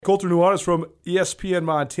Colter Nuanez from ESPN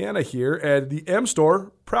Montana here, and the M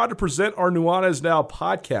Store, proud to present our Nuanez Now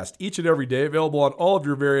podcast each and every day, available on all of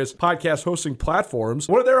your various podcast hosting platforms.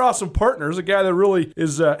 One of their awesome partners, a guy that really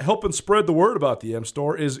is helping spread the word about the M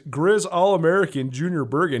Store, is Grizz All-American Junior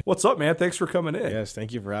Bergen. What's up, man? Thanks for coming in. Yes,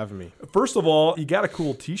 thank you for having me. First of all, you got a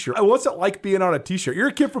cool t-shirt. What's it like being on a t-shirt? You're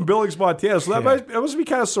a kid from Billings, Montana, so that must be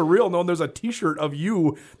kind of surreal knowing there's a t-shirt of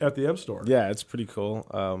you at the M Store. Yeah, it's pretty cool.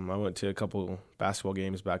 I went to a couple basketball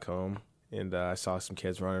games back home, and I saw some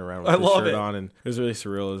kids running around with the shirt on, and it was really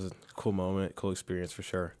surreal. It was a cool moment, cool experience for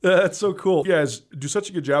sure. That's so cool. You guys do such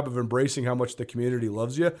a good job of embracing how much the community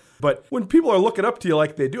loves you. But when people are looking up to you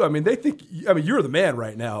like they do, they think, you're the man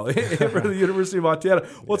right now for the University of Montana.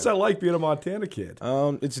 What's that like being a Montana kid?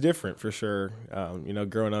 It's different for sure.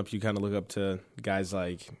 Growing up, you kind of look up to guys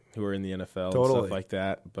like who are in the NFL and stuff like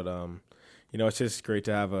that. But, it's just great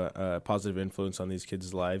to have a positive influence on these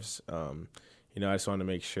kids' lives. I just want to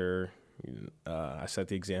make sure I set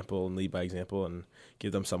the example and lead by example and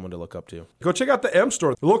give them someone to look up to. Go check out the M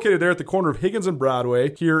Store. They're located there at the corner of Higgins and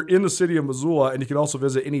Broadway here in the city of Missoula, and you can also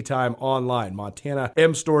visit anytime online,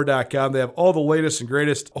 montanamstore.com. They have all the latest and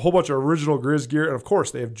greatest, a whole bunch of original Grizz gear, and of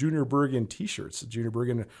course, they have Junior Bergen t-shirts. Junior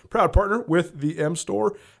Bergen, proud partner with the M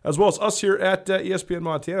Store, as well as us here at ESPN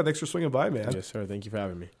Montana. Thanks for swinging by, man. Yes, sir. Thank you for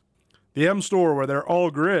having me. The M Store, where they're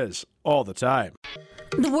all Grizz all the time.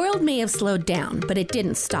 The world may have slowed down, but it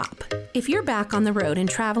didn't stop. If you're back on the road and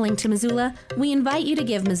traveling to Missoula, we invite you to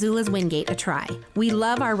give Missoula's Wingate a try. We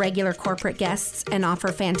love our regular corporate guests and offer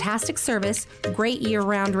fantastic service, great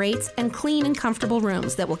year-round rates, and clean and comfortable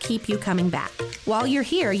rooms that will keep you coming back. While you're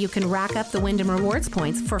here, you can rack up the Wyndham Rewards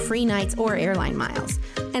points for free nights or airline miles.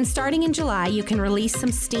 And starting in July, you can release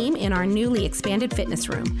some steam in our newly expanded fitness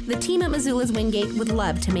room. The team at Missoula's Wingate would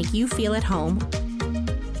love to make you feel at home.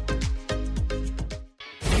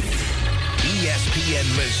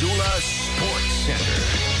 ESPN Missoula Sports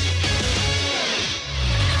Center.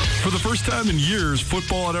 For the first time in years,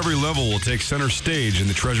 football at every level will take center stage in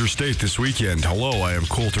the Treasure State this weekend. Hello, I am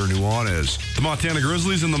Colter Nuanez. The Montana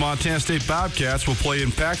Grizzlies and the Montana State Bobcats will play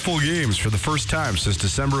impactful games for the first time since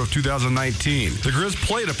December of 2019. The Grizz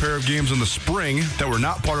played a pair of games in the spring that were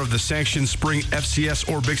not part of the sanctioned spring FCS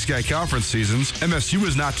or Big Sky Conference seasons. MSU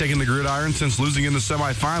has not taken the gridiron since losing in the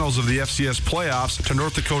semifinals of the FCS playoffs to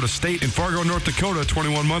North Dakota State in Fargo, North Dakota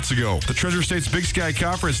 21 months ago. The Treasure State's Big Sky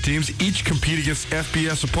Conference teams each compete against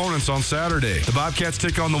FBS opponents on Saturday. The Bobcats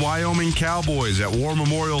take on the Wyoming Cowboys at War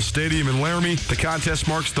Memorial Stadium in Laramie. The contest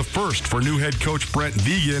marks the first for new head coach Brent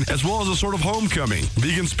Vigen, as well as a sort of homecoming.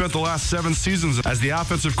 Vigen spent the last 7 seasons as the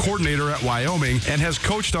offensive coordinator at Wyoming and has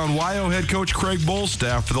coached on Wyo head coach Craig Bull's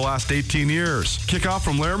staff for the last 18 years. Kickoff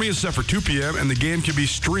from Laramie is set for 2 p.m. and the game can be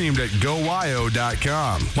streamed at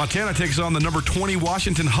GoWyo.com. Montana takes on the number 20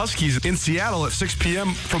 Washington Huskies in Seattle at 6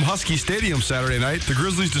 p.m. from Husky Stadium Saturday night. The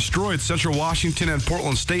Grizzlies destroyed Central Washington and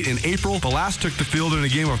Portland State in April. The last took the field in a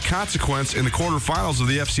game of consequence in the quarterfinals of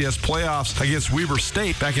the FCS playoffs against Weber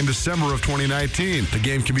State back in December of 2019. The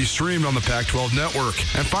game can be streamed on the Pac-12 network.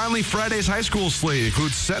 And finally, Friday's high school slate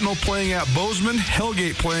includes Sentinel playing at Bozeman,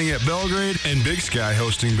 Hellgate playing at Belgrade, and Big Sky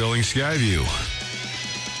hosting Billings Skyview.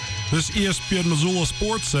 This ESPN Missoula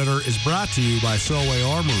Sports Center is brought to you by Selway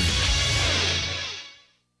Armory.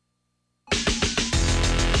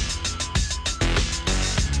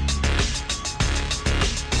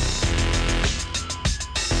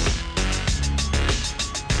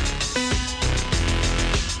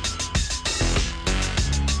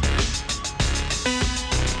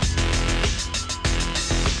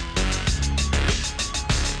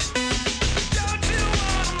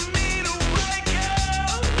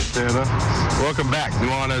 Welcome back.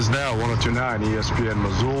 Nuanez Now, 102.9 ESPN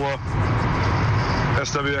Missoula.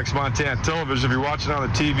 SWX Montana Television. If you're watching on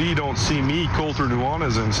the TV, don't see me, Colter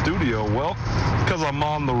Nuanez, in studio. Well, because I'm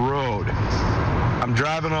on the road. I'm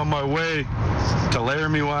driving on my way to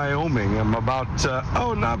Laramie, Wyoming. I'm about,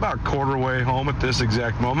 not about a quarter way home at this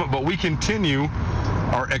exact moment, but we continue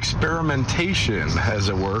our experimentation, as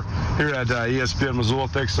it were, here at ESPN Missoula.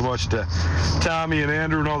 Thanks so much to Tommy and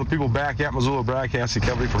Andrew and all the people back at Missoula Broadcasting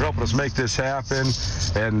Company for helping us make this happen,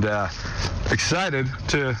 and excited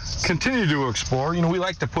to continue to explore. We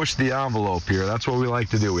like to push the envelope here. That's what we like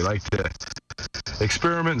to do. We like to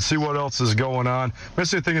experiment and see what else is going on.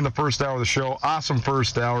 Missed anything in the first hour of the show? Awesome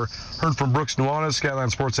first hour. Heard from Brooks Nuanez,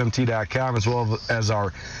 SkylineSportsMT.com, as well as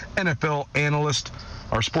our NFL analyst,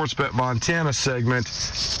 our Sportsbet Montana segment,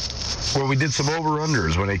 where we did some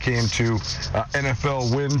over-unders when it came to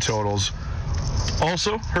NFL win totals.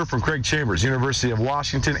 Also, heard from Craig Chambers, University of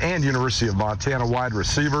Washington and University of Montana wide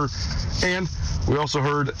receiver. And we also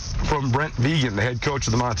heard from Brent Vigen, the head coach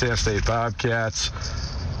of the Montana State Bobcats.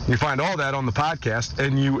 You find all that on the podcast.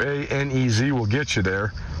 NUANEZ will get you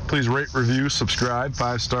there. Please rate, review, subscribe.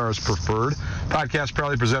 5 stars preferred. Podcast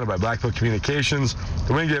proudly presented by Blackfoot Communications,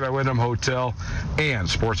 the Wingate by Wyndham Hotel, and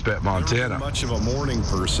Sportsbet Montana. I'm not much of a morning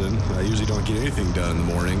person. I usually don't get anything done in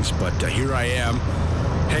the mornings, but here I am,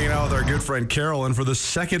 hanging out with our good friend Carolyn for the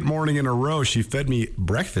second morning in a row. She fed me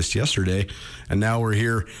breakfast yesterday, and now we're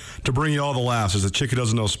here to bring you all the laughs. There's a chick who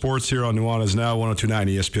doesn't know sports here on Nuanez Now,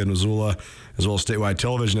 102.9 ESPN Missoula, as well as statewide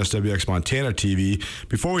television, SWX Montana TV.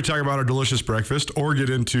 Before we talk about our delicious breakfast or get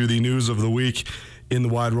into the news of the week in the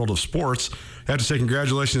wide world of sports, I have to say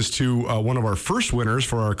congratulations to one of our first winners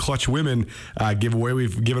for our Clutch Women giveaway.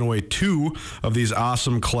 We've given away 2 of these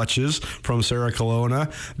awesome clutches from Sarah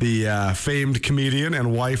Colonna, the famed comedian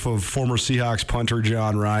and wife of former Seahawks punter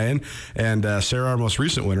John Ryan. And Sarah, our most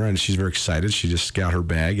recent winner, and she's very excited. She just got her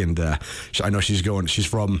bag, and I know she's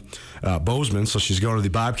from Bozeman, so she's going to the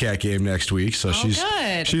Bobcat game next week. So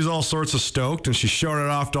she's all sorts of stoked, and she's showing it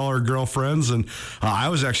off to all her girlfriends. And I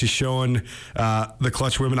was actually showing the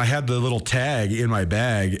Clutch Women. I had the little tag in my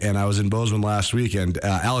bag, and I was in Bozeman last week, and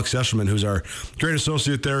Alex Escherman, who's our great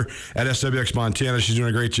associate there at SWX Montana, she's doing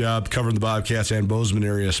a great job covering the Bobcats and Bozeman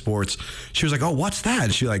area sports. She was like, "Oh, what's that?"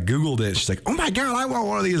 And she Googled it. She's like, "Oh my God, I want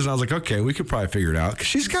one of these." And I was like, "Okay, we could probably figure it out," because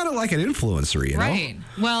she's kind of like an influencer, you know? Right.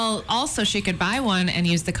 Well, also she could buy one and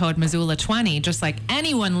use the code Missoula20, just like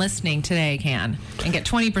anyone listening today can, and get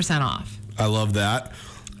 20% off. I love that.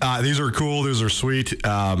 These are cool. These are sweet.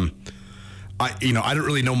 I don't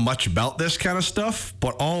really know much about this kind of stuff,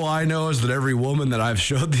 but all I know is that every woman that I've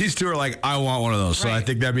showed these to are like, I want one of those. So I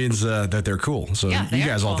think that means that they're cool. So you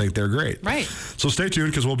guys all think they're great. Right. So stay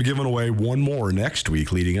tuned, because we'll be giving away one more next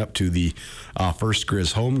week leading up to the first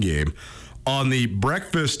Grizz home game. On the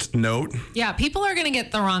breakfast note. Yeah, people are going to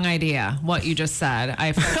get the wrong idea what you just said.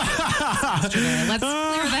 Let's clear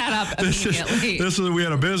that up immediately. We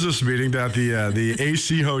had a business meeting at the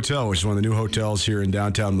AC Hotel, which is one of the new hotels here in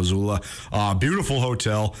downtown Missoula. Beautiful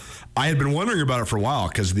hotel. I had been wondering about it for a while,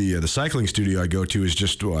 because the cycling studio I go to is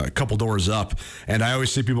just a couple doors up, and I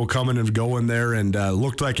always see people coming and going there, and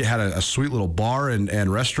looked like it had a sweet little bar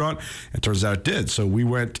and restaurant. It turns out it did. So we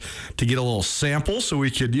went to get a little sample so we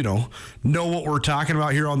could, know what we're talking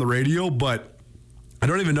about here on the radio, but I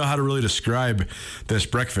don't even know how to really describe this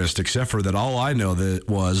breakfast, except for that all I know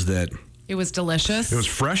was that it was delicious. It was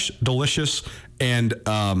fresh, delicious, and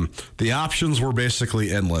the options were basically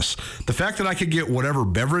endless. The fact that I could get whatever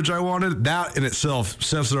beverage I wanted, that in itself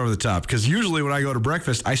sets it over the top. Because usually when I go to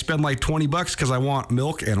breakfast, I spend like $20 because I want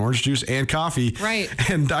milk and orange juice and coffee. Right.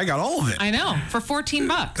 And I got all of it. I know, for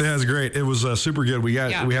 $14. Yeah, it was great. It was super good. We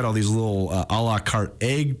had all these little a la carte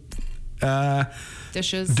egg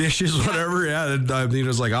dishes, whatever. Yeah, it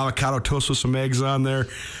was like avocado toast with some eggs on there.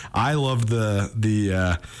 I loved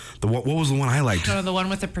the what was the one I liked? The one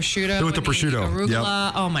with the prosciutto. With the prosciutto,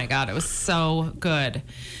 arugula. Yep. Oh my God, it was so good.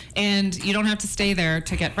 And you don't have to stay there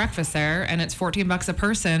to get breakfast there, and it's $14 a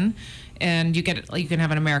person. And you can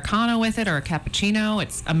have an Americano with it or a cappuccino.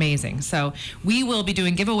 It's amazing. So we will be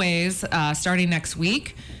doing giveaways starting next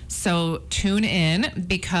week. So tune in,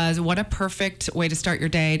 because what a perfect way to start your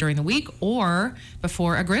day during the week or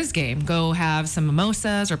before a Grizz game. Go have some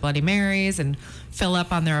mimosas or Bloody Marys and fill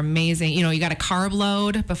up on their amazing, you got a carb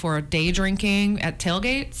load before day drinking at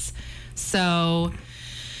tailgates. So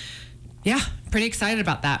yeah, pretty excited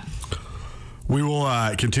about that. We will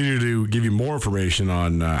continue to give you more information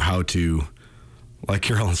on how to, like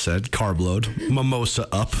Carolyn said, carb load, mimosa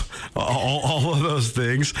up, all of those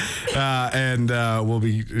things. And we'll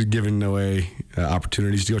be giving away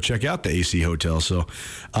opportunities to go check out the AC Hotel. So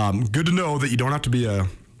good to know that you don't have to be a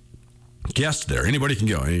guest there. Anybody can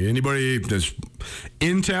go. Anybody that's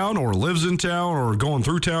in town or lives in town or going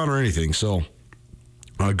through town or anything. So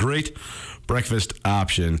a great breakfast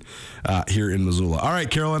option here in Missoula. All right,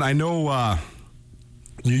 Carolyn, I know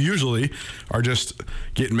you usually are just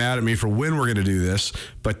getting mad at me for when we're going to do this,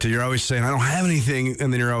 but you're always saying, I don't have anything,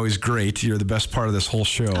 and then you're always great. You're the best part of this whole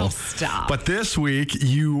show. Oh, stop. But this week,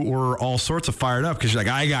 you were all sorts of fired up because you're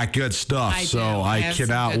like, I got good stuff, I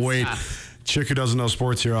cannot wait. Chick Who Doesn't Know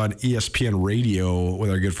Sports here on ESPN Radio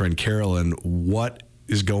with our good friend Carolyn. What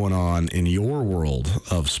is going on in your world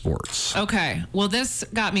of sports? Okay. Well, this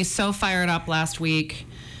got me so fired up last week,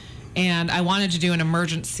 and I wanted to do an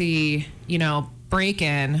emergency,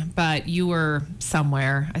 break-in, but you were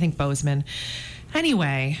somewhere, I think Bozeman.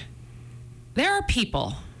 Anyway, there are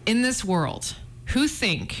people in this world who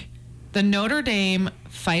think the Notre Dame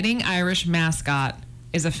Fighting Irish mascot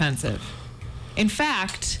is offensive. In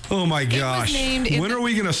fact, oh my gosh, when are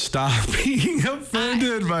we going to stop being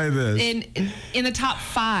offended by this? In the top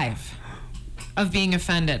 5 of being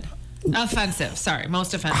offended. Offensive. Sorry,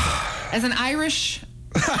 most offensive. As an Irish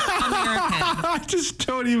American, I just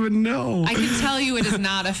don't even know. I can tell you it is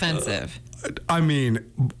not offensive. I mean,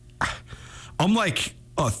 I'm like,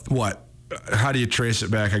 what? How do you trace it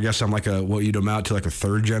back? I guess I'm like you'd amount to like a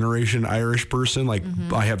third generation Irish person. Like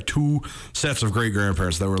I have 2 sets of great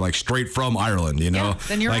grandparents that were like straight from Ireland, you know? Yeah,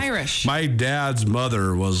 then you're like, Irish. My dad's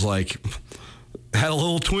mother was like, had a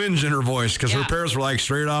little twinge in her voice because her parents were like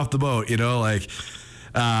straight off the boat, you know, like,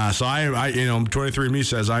 so I, you know, 23andMe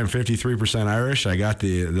says I'm 53% Irish. I got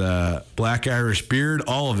the black Irish beard,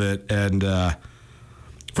 all of it. And,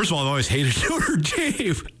 first of all, I've always hated Notre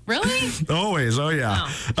Dame. Really? Always. Oh, yeah.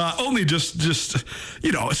 Oh. Only just,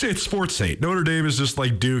 you know, say it's sports hate. Notre Dame is just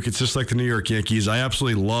like Duke. It's just like the New York Yankees. I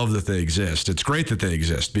absolutely love that they exist. It's great that they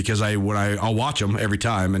exist because I'll watch them every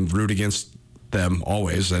time and root against them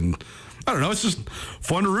always. And I don't know. It's just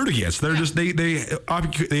fun to root against. They're just they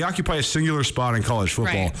occupy a singular spot in college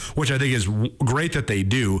football, which I think is great that they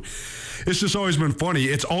do. It's just always been funny.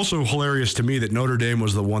 It's also hilarious to me that Notre Dame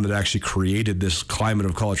was the one that actually created this climate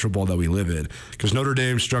of college football that we live in, because Notre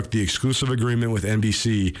Dame struck the exclusive agreement with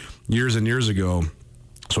NBC years and years ago.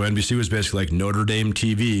 So NBC was basically like Notre Dame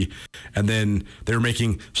TV, and then they were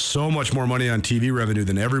making so much more money on TV revenue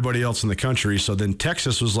than everybody else in the country. So then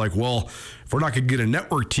Texas was like, well, if we're not going to get a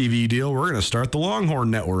network TV deal, we're going to start the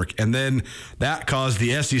Longhorn Network. And then that caused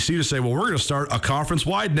the SEC to say, well, we're going to start a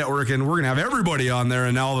conference-wide network, and we're going to have everybody on there.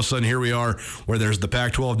 And now all of a sudden, here we are, where there's the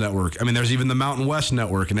Pac-12 network. I mean, there's even the Mountain West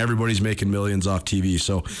network, and everybody's making millions off TV.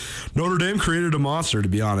 So Notre Dame created a monster, to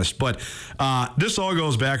be honest. But this all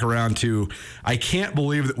goes back around to, I can't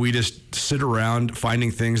believe that we just sit around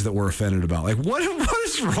finding things that we're offended about. Like, what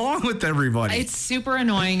is wrong with everybody? It's super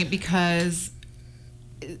annoying because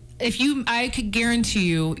I could guarantee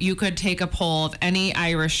you could take a poll of any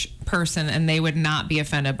Irish person and they would not be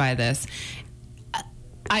offended by this.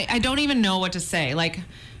 I don't even know what to say. Like,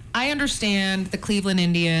 I understand the Cleveland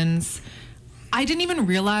Indians. I didn't even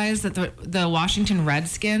realize that the Washington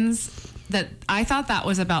Redskins, that I thought that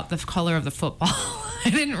was about the color of the football. I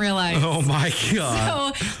didn't realize. Oh my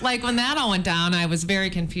God. So, like, when that all went down, I was very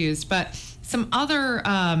confused. But some other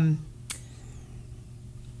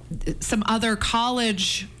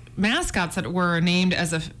college mascots that were named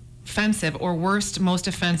as offensive or worst, most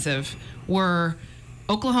offensive were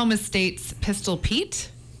Oklahoma State's Pistol Pete.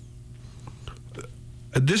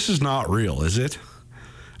 This is not real, is it?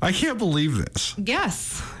 I can't believe this.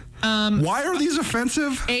 Yes. Why are these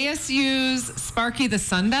offensive? ASU's Sparky the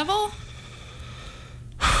Sun Devil.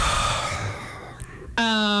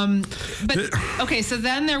 But okay, so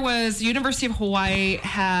then there was University of Hawaii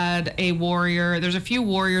had a warrior. There's a few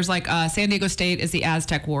warriors, like San Diego State is the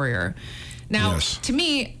Aztec Warrior. Now, to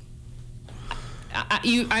me,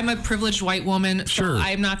 I'm a privileged white woman, so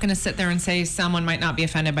I'm not going to sit there and say someone might not be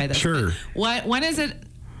offended by this. Sure. When is it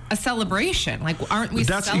a celebration? Like, aren't we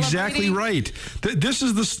That's exactly right. This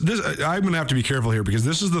I'm going to have to be careful here, because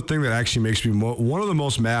this is the thing that actually makes me one of the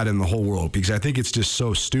most mad in the whole world, because I think it's just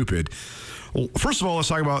so stupid. Well, first of all, let's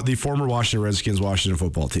talk about the former Washington Redskins Washington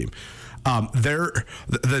football team. The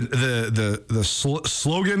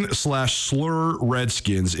slogan / slur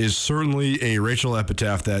Redskins is certainly a racial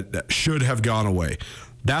epitaph that should have gone away.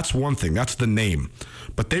 That's one thing. That's the name.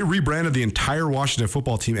 But they rebranded the entire Washington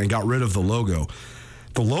football team and got rid of the logo.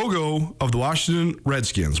 The logo of the Washington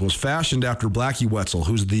Redskins was fashioned after Blackie Wetzel,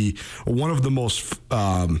 who's one of the most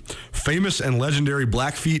famous and legendary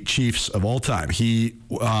Blackfeet chiefs of all time. He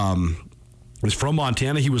was from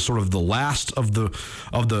Montana. He was sort of the last of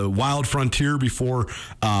the wild frontier before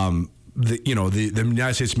the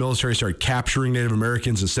United States military started capturing Native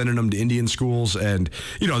Americans and sending them to Indian schools. And,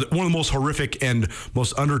 one of the most horrific and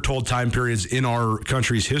most undertold time periods in our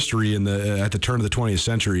country's history at the turn of the 20th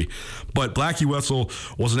century. But Blackie Wetzel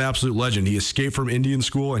was an absolute legend. He escaped from Indian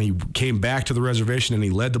school and he came back to the reservation and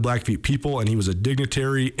he led the Blackfeet people, and he was a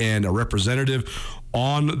dignitary and a representative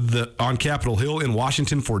on Capitol Hill in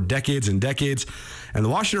Washington for decades and decades. And the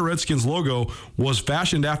Washington Redskins logo was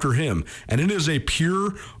fashioned after him. And it is a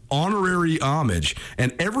pure honorary homage.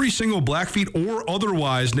 And every single Blackfeet or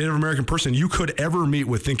otherwise Native American person you could ever meet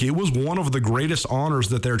would think it was one of the greatest honors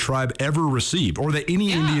that their tribe ever received, or that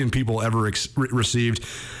any Indian people ever received.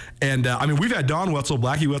 And, we've had Don Wetzel,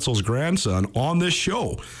 Blackie Wetzel's grandson, on this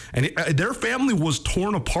show. And their family was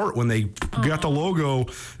torn apart when they got the logo,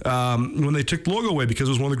 when they took the logo away, because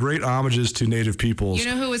it was one of the great homages to Native peoples.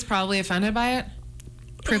 You know who was probably offended by it?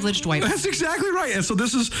 Privileged white. That's exactly right. And so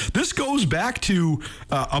this goes back to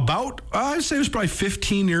about, I'd say it was probably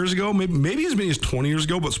 15 years ago, maybe as many as 20 years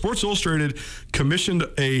ago, but Sports Illustrated commissioned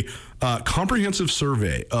a comprehensive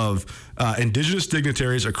survey of indigenous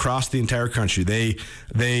dignitaries across the entire country. They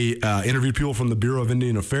interviewed people from the Bureau of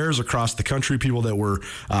Indian Affairs across the country, people that were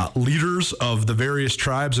leaders of the various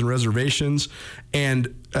tribes and reservations,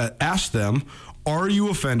 and asked them, are you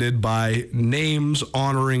offended by names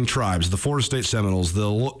honoring tribes? The Florida State Seminoles,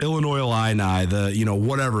 the Illinois Illini,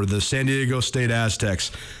 the San Diego State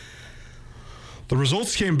Aztecs. The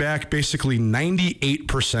results came back basically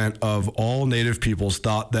 98% of all Native peoples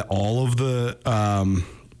thought that all of the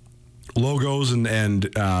logos and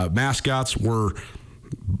mascots were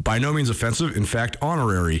by no means offensive, in fact,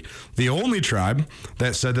 honorary. The only tribe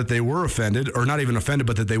that said that they were offended, or not even offended,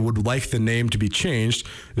 but that they would like the name to be changed,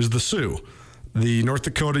 is the Sioux. The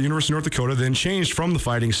University of North Dakota then changed from the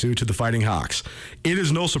Fighting Sioux to the Fighting Hawks. It is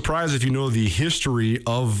no surprise if you know the history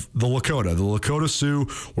of the Lakota. The Lakota Sioux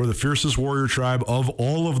were the fiercest warrior tribe of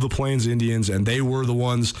all of the Plains Indians, and they were the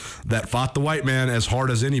ones that fought the white man as hard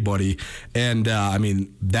as anybody. And,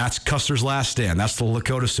 that's Custer's last stand. That's the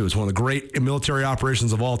Lakota Sioux. It's one of the great military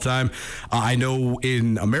operations of all time. I know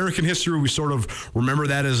in American history, we sort of remember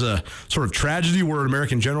that as a sort of tragedy where an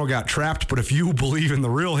American general got trapped. But if you believe in the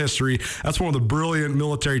real history, that's one of the brilliant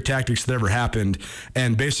military tactics that ever happened.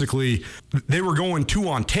 And basically they were going 2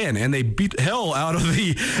 on 10 and they beat the hell out of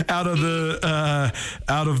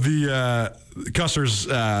the Custer's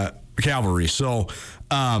cavalry. So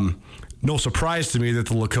no surprise to me that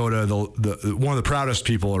the Lakota, the one of the proudest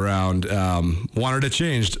people around, wanted it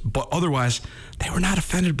changed, but otherwise they were not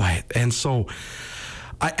offended by it. And so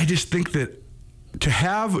I just think that to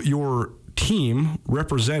have your team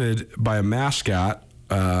represented by a mascot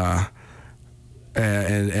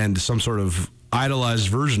and some sort of idolized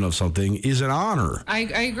version of something is an honor. I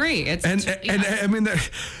agree.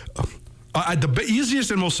 The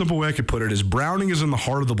easiest and most simple way I could put it is Browning is in the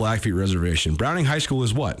heart of the Blackfeet Reservation. Browning High School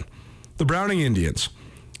is what? The Browning Indians.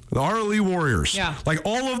 The RLE Warriors. Yeah. Like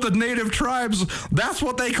all of the native tribes, that's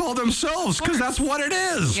what they call themselves because that's what it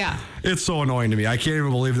is. Yeah. It's so annoying to me. I can't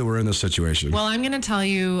even believe that we're in this situation. Well, I'm going to tell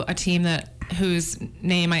you a team whose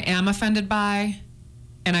name I am offended by,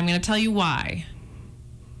 and I'm going to tell you why.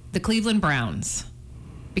 The Cleveland Browns,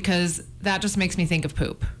 because that just makes me think of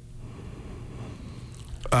poop.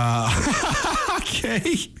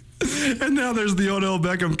 Okay. And now there's the Odell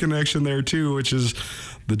Beckham connection there too, which is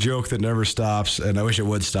the joke that never stops, and I wish it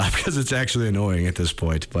would stop because it's actually annoying at this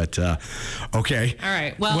point. But okay. All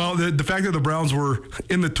right. Well, the fact that the Browns were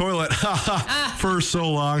in the toilet for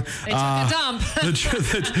so long. They took a dump.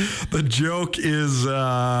 The joke is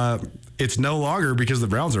it's no longer because the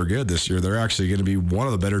Browns are good this year. They're actually going to be one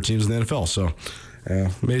of the better teams in the NFL. So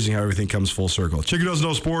amazing how everything comes full circle. Chicken Does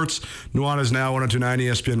Know Sports. Nuanez Now, 102.9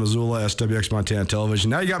 ESPN Missoula, SWX Montana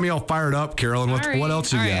Television. Now you got me all fired up, Carolyn. What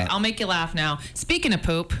else you got? All right, I'll make you laugh now. Speaking of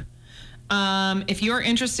poop, if you're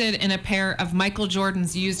interested in a pair of Michael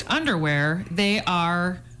Jordan's used underwear, they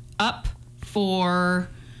are up for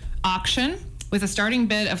auction with a starting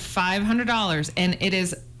bid of $500, and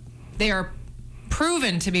they are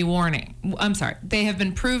proven to be worn. I'm sorry, they have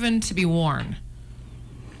been proven to be worn.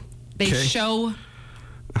 They show.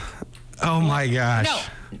 Oh my gosh.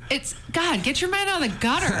 No, it's God. Get your mind out of the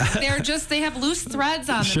gutter. They have loose threads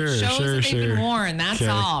on them. Sure, it shows that they've been worn. That's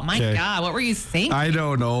all. My God, what were you thinking? I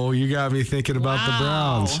don't know. You got me thinking about the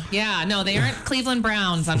Browns. Yeah, no, they aren't Cleveland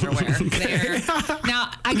Browns underwear.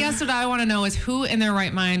 Now, I guess what I want to know is who in their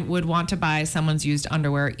right mind would want to buy someone's used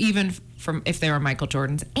underwear, even from if they were Michael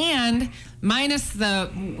Jordan's, and minus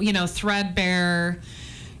the threadbare,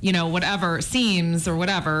 whatever seams or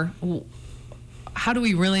whatever. How do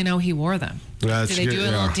we really know he wore them? Do they do a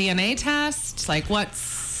little DNA test? Like,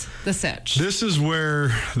 what's the sitch? This is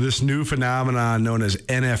where this new phenomenon known as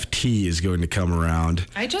NFT is going to come around.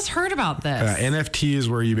 I just heard about this. NFT is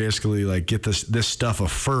where you basically get this stuff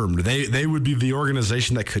affirmed. They would be the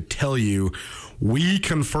organization that could tell you, we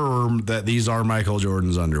confirm that these are Michael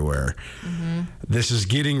Jordan's underwear. Mm-hmm. This is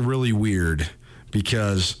getting really weird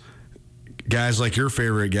because guys like your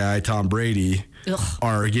favorite guy, Tom Brady,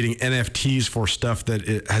 are getting NFTs for stuff that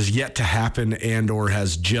it has yet to happen and or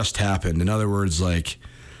has just happened. In other words,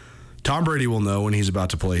 Tom Brady will know when he's about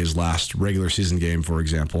to play his last regular season game, for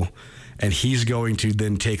example, and he's going to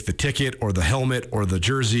then take the ticket or the helmet or the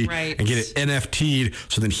jersey and get it NFT'd.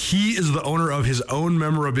 So then he is the owner of his own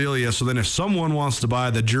memorabilia. So then if someone wants to buy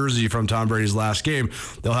the jersey from Tom Brady's last game,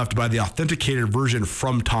 they'll have to buy the authenticated version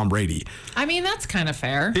from Tom Brady. I mean, that's kind of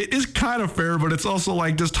fair. It is kind of fair, but it's also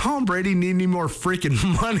like, does Tom Brady need any more freaking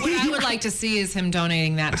money? What I would like to see is him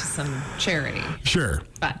donating that to some charity. Sure.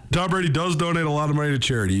 But Tom Brady does donate a lot of money to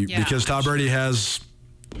charity because Tom Brady has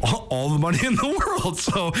all the money in the world,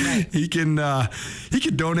 so he can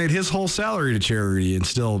donate his whole salary to charity and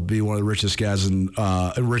still be one of the richest guys and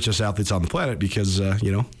richest athletes on the planet because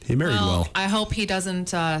he married well. I hope he doesn't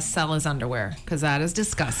sell his underwear because that is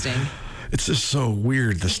disgusting. It's just so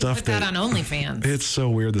weird, the stuff put that on OnlyFans. It's so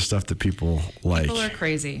weird, the stuff that people like. People are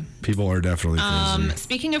crazy. People are definitely crazy.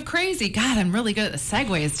 Speaking of crazy, God, I'm really good at the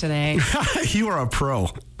segues today. You are a pro.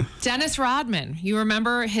 Dennis Rodman. You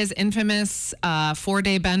remember his infamous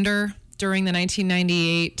 4-day bender during the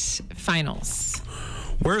 1998 finals.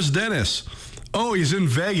 Where's Dennis? Oh, he's in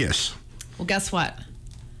Vegas. Well, guess what?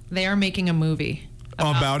 They are making a movie.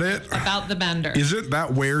 About it? About the bender. Isn't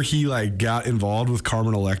that where he got involved with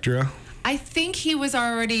Carmen Electra? I think he was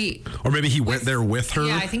already... Or maybe he went there with her?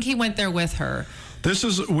 Yeah, I think he went there with her. This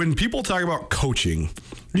is when people talk about coaching,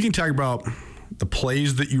 you can talk about the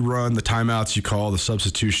plays that you run, the timeouts you call, the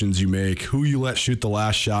substitutions you make, who you let shoot the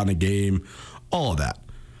last shot in a game, all of that.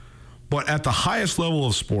 But at the highest level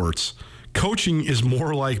of sports, coaching is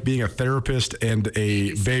more like being a therapist and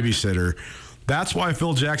a babysitter. That's why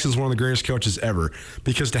Phil Jackson is one of the greatest coaches ever.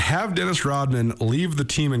 Because to have Dennis Rodman leave the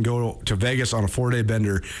team and go to Vegas on a 4-day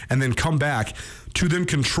bender and then come back to then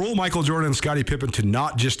control Michael Jordan and Scottie Pippen to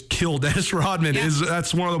not just kill Dennis Rodman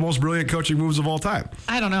that's one of the most brilliant coaching moves of all time.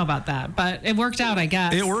 I don't know about that, but it worked out, I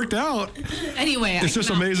guess. It worked out. Anyway. It's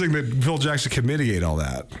just amazing that Phil Jackson can mitigate all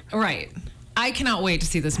that. Right. I cannot wait to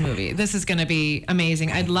see this movie. This is going to be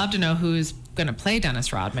amazing. I'd love to know who's going to play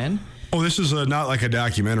Dennis Rodman. Oh, this is not like a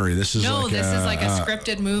documentary. This is this is like a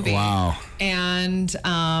scripted movie. Wow. And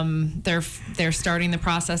they're starting the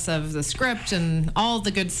process of the script and all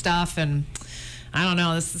the good stuff. And I don't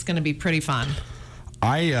know. This is going to be pretty fun.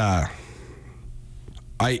 I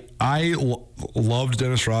loved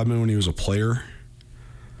Dennis Rodman when he was a player.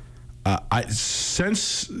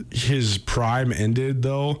 Since his prime ended,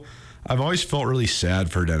 though, I've always felt really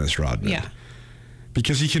sad for Dennis Rodman. Yeah.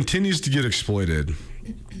 Because he continues to get exploited.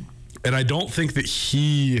 And I don't think that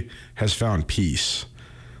he has found peace.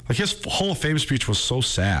 Like his Hall of Fame speech was so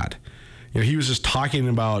sad. He was just talking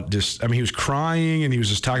about he was crying and he was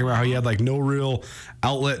just talking about how he had no real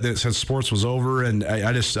outlet that since sports was over. And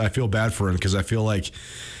I feel bad for him because I feel like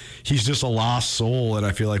he's just a lost soul. And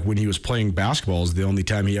I feel like when he was playing basketball is the only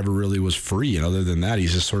time he ever really was free. And other than that,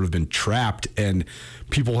 he's just sort of been trapped and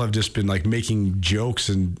people have just been making jokes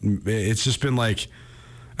and it's just been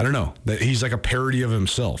I don't know, that he's like a parody of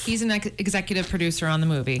himself. He's an executive producer on the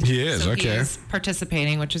movie. He is, so okay. He is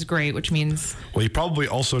participating, which is great, which means... Well, he probably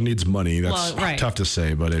also needs money. That's tough to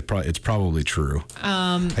say, but it's probably true.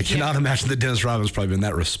 I cannot imagine that Dennis Rodman's probably been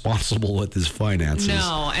that responsible with his finances.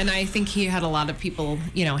 No, and I think he had a lot of people,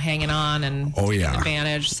 hanging on and taking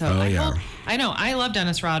advantage. So I know. I love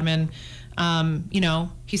Dennis Rodman.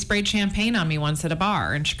 He sprayed champagne on me once at a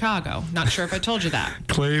bar in Chicago. Not sure if I told you that.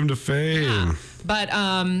 Claim to fame. Yeah. But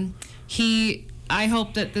I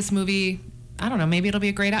hope that this movie, I don't know, maybe it'll be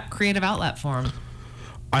a great creative outlet for him.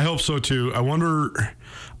 I hope so too. I wonder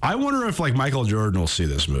if Michael Jordan will see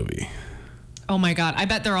this movie. Oh my God. I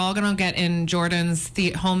bet they're all going to get in Jordan's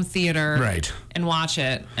home theater and watch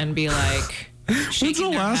it and be like... When's the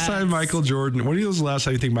last time Michael Jordan, when was the last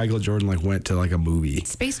time you think Michael Jordan went to a movie?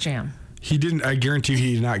 Space Jam. He didn't. I guarantee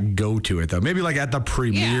he did not go to it though. Maybe at the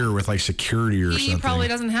premiere with security or something. He probably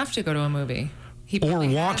doesn't have to go to a movie. He or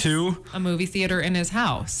want to. A movie theater in his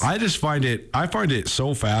house. I find it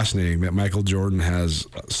so fascinating that Michael Jordan has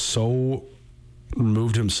so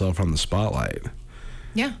removed himself from the spotlight.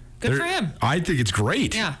 Yeah, good for him. I think it's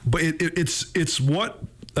great. Yeah, but it's what.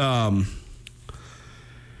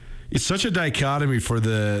 It's such a dichotomy for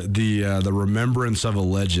the remembrance of a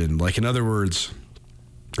legend. In other words.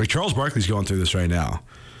 Charles Barkley's going through this right now.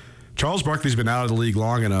 Charles Barkley's been out of the league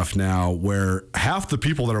long enough now where half the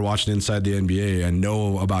people that are watching inside the NBA and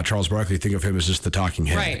know about Charles Barkley think of him as just the talking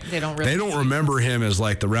head. Right. They don't remember him as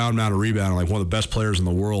the round mound of rebound, one of the best players in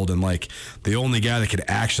the world and the only guy that could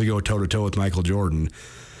actually go toe to toe with Michael Jordan.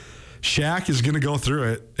 Shaq is going to go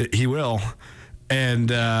through it. He will. And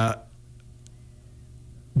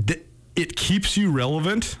it keeps you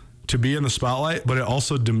relevant to be in the spotlight, but it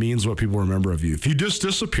also demeans what people remember of you. If you just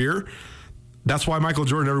disappear, that's why Michael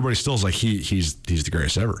Jordan, everybody still is he's the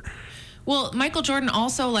greatest ever. Well, Michael Jordan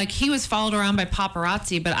also, like, he was followed around by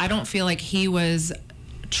paparazzi, but I don't feel like he was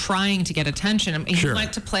trying to get attention. I mean, Sure. He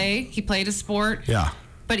liked to play. He played a sport. Yeah.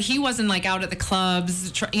 But he wasn't, like, out at the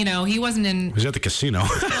clubs. He wasn't in... He was at the casino.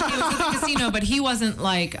 He was at the casino, but he wasn't,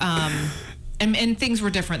 like... And things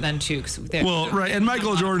were different then, too. Right. And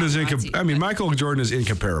Michael Jordan is Michael Jordan is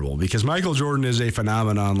incomparable because Michael Jordan is a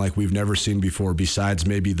phenomenon like we've never seen before besides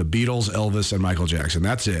maybe the Beatles, Elvis, and Michael Jackson.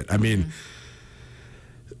 That's it. I mean...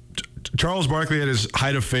 Charles Barkley at his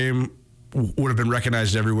height of fame would have been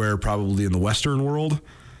recognized everywhere, probably in the Western world.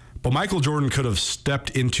 But Michael Jordan could have stepped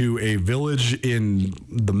into a village in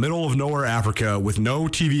the middle of nowhere, Africa, with no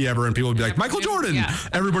TV ever, and people would be like, Michael Jordan! Yeah.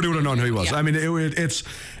 Everybody would have known who he was. Yeah. I mean,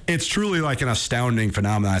 it's truly like an astounding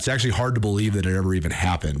phenomenon. It's actually hard to believe that it ever even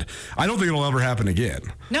happened. I don't think it'll ever happen again.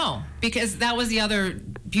 No, because that was the other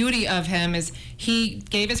beauty of him is he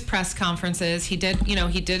gave his press conferences. He did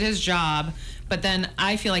his job. But then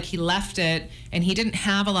I feel like he left it, and he didn't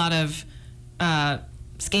have a lot of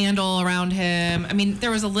scandal around him. I mean,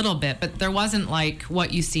 there was a little bit, but there wasn't like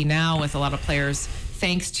what you see now with a lot of players,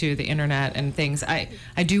 thanks to the internet and things. I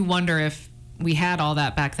do wonder if we had all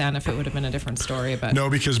that back then, if it would have been a different story. But no,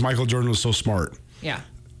 because Michael Jordan was so smart. Yeah.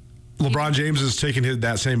 LeBron James has taken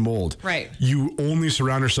that same mold. Right. You only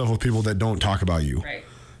surround yourself with people that don't talk about you. Right.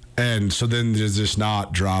 And so then there's just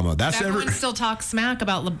not drama. Everyone still talks smack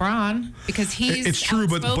about LeBron because he's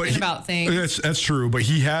outspoken about things. That's true, but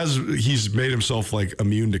he's made himself like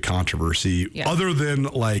immune to controversy, other than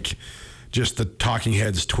like just the talking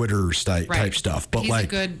heads Twitter type stuff. But he's a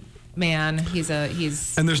good man. He's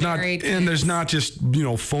and there's not just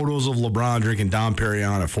photos of LeBron drinking Dom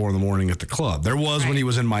Perignon at 4 a.m. at the club. There was when he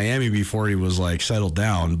was in Miami before he was like settled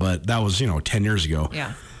down, but that was 10 years ago.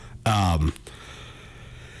 Yeah.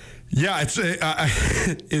 Yeah,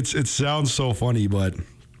 it sounds so funny, but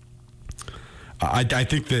I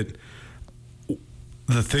think that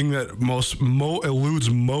the thing that eludes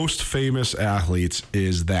most famous athletes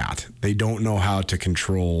is that they don't know how to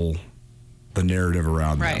control the narrative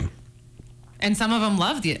around them. And some of them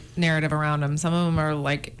love the narrative around them. Some of them are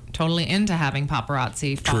like totally into having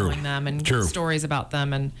paparazzi following them and stories about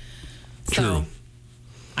them, and so.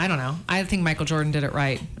 I don't know. I think Michael Jordan did it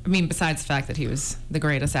right. I mean, besides the fact that he was the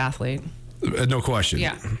greatest athlete. No question.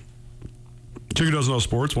 Yeah. Chico Doesn't Know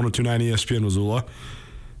Sports, 102.9 ESPN Missoula,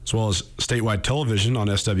 as well as statewide television on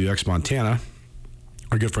SWX Montana.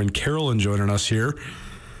 Our good friend Carolyn joining us here.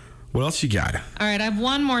 What else you got? All right, I have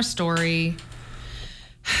one more story.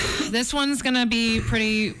 This one's going to be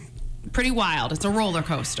pretty wild. It's a roller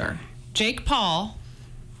coaster. Jake Paul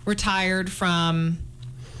retired from...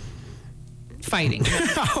 fighting.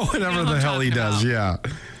 Whatever the hell he does, yeah.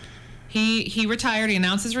 He retired. He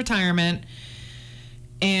announced his retirement.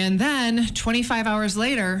 And then 25 hours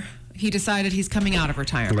later, he decided he's coming out of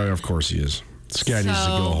retirement. Right, of course he is. This guy needs to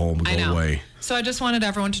go home, go away. So I just wanted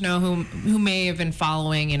everyone to know who may have been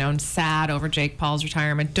following, and sad over Jake Paul's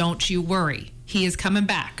retirement. Don't you worry. He is coming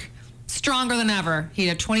back. Stronger than ever. He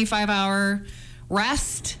had a 25-hour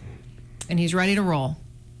rest, and he's ready to roll.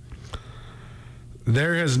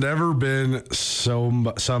 There has never been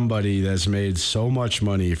somebody that's made so much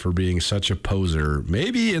money for being such a poser,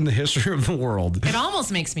 maybe in the history of the world. It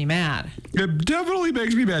almost makes me mad. It definitely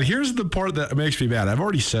makes me mad. Here's the part that makes me mad. I've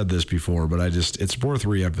already said this before, but it's worth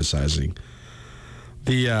re-emphasizing.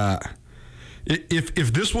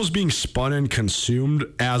 If this was being spun and consumed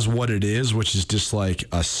as what it is, which is just like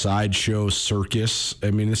a sideshow circus,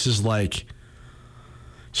 I mean, this is like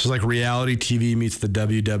reality TV meets the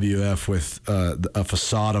WWF with a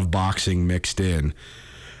facade of boxing mixed in.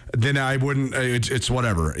 Then I wouldn't. It's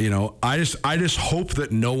whatever, I just hope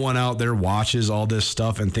that no one out there watches all this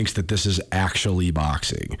stuff and thinks that this is actually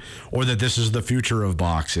boxing or that this is the future of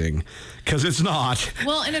boxing, because it's not.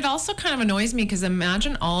 Well, and it also kind of annoys me because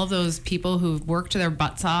imagine all of those people who've worked their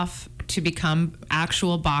butts off to become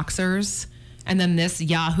actual boxers, and then this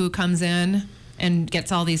Yahoo comes in and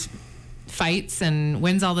gets all these fights and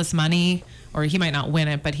wins all this money, or he might not win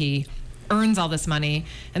it, but he earns all this money.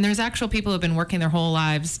 And there's actual people who have been working their whole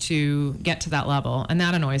lives to get to that level, and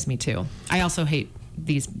that annoys me too. I also hate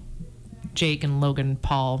these Jake and Logan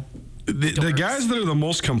Paul. The guys that are the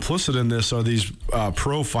most complicit in this are these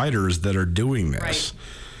pro fighters that are doing this,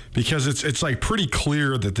 because it's like pretty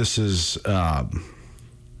clear that this is.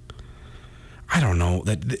 I don't know.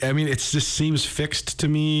 It just seems fixed to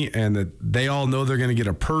me, and that they all know they're going to get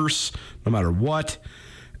a purse no matter what,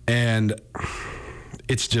 and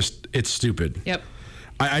it's stupid. Yep.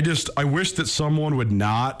 I wish that someone would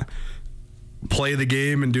not play the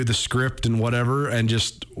game and do the script and whatever and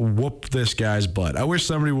just whoop this guy's butt. I wish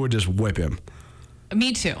somebody would just whip him.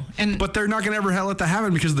 Me too. But they're not going to ever let that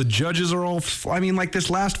happen because the judges are all, I mean, like this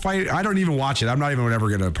last fight, I don't even watch it. I'm not even ever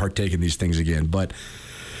going to partake in these things again. But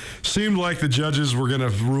seemed like the judges were going to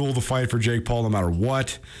rule the fight for Jake Paul no matter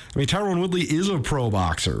what. I mean, Tyron Woodley is a pro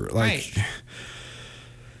boxer. Like, right.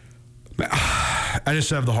 I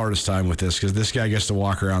just have the hardest time with this because this guy gets to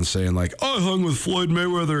walk around saying, like, I hung with Floyd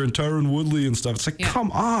Mayweather and Tyron Woodley and stuff. It's like,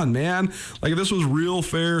 come on, man. Like, if this was real,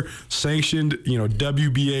 fair, sanctioned,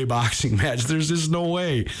 WBA boxing match, there's just no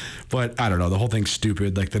way. But I don't know. The whole thing's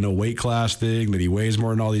stupid. Like, the no weight class thing, that he weighs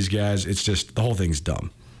more than all these guys. It's just, the whole thing's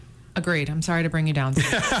dumb. Agreed. I'm sorry to bring you down.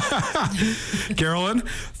 Carolyn,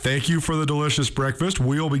 thank you for the delicious breakfast.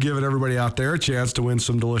 We'll be giving everybody out there a chance to win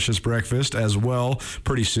some delicious breakfast as well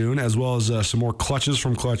pretty soon, as well as some more clutches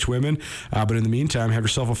from Clutch Women. But in the meantime, have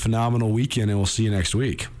yourself a phenomenal weekend, and we'll see you next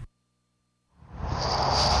week.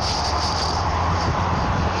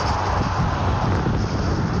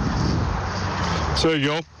 So there you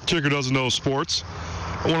go. Kicker Doesn't Know Sports.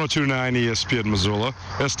 102.9 ESPN Missoula,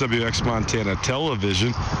 SWX Montana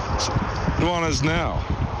Television. Nuanez Now.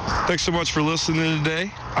 Thanks so much for listening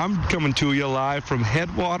today. I'm coming to you live from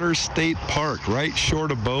Headwaters State Park, right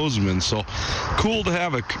short of Bozeman. So cool to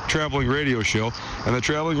have a traveling radio show. And the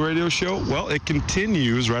traveling radio show, well, it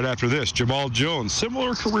continues right after this. Jamal Jones,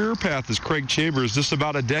 similar career path as Craig Chambers, just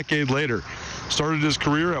about a decade later. Started his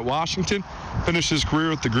career at Washington, finished his career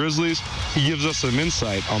with the Grizzlies. He gives us some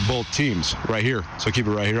insight on both teams right here. So keep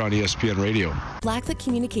it right here on ESPN Radio. Blackfoot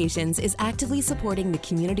Communications is actively supporting the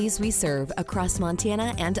communities we serve across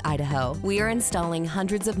Montana and Idaho. We are installing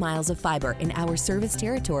hundreds of miles of fiber in our service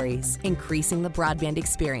territories, increasing the broadband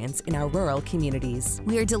experience in our rural communities.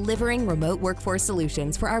 We are delivering remote workforce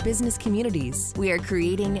solutions for our business communities. We are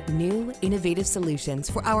creating new, innovative solutions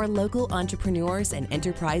for our local entrepreneurs and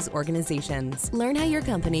enterprise organizations. Learn how your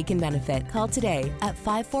company can benefit. Call today at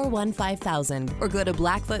 541-5000 or go to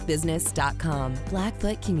blackfootbusiness.com.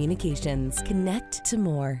 Blackfoot Communications. Connect to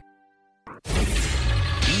more.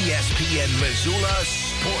 ESPN Missoula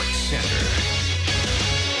Sports Center.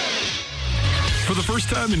 For the first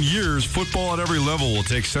time in years, football at every level will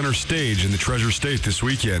take center stage in the Treasure State this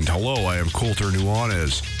weekend. Hello, I am Colter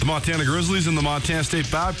Nuanez. The Montana Grizzlies and the Montana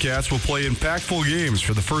State Bobcats will play impactful games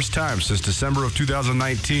for the first time since December of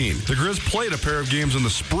 2019. The Grizz played a pair of games in the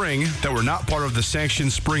spring that were not part of the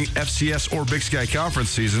sanctioned spring FCS or Big Sky Conference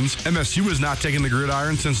seasons. MSU has not taken the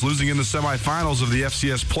gridiron since losing in the semifinals of the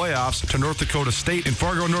FCS playoffs to North Dakota State in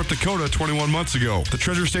Fargo, North Dakota 21 months ago. The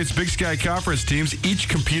Treasure State's Big Sky Conference teams each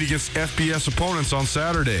compete against FBS opponents on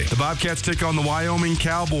Saturday. The Bobcats take on the Wyoming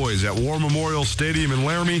Cowboys at War Memorial Stadium in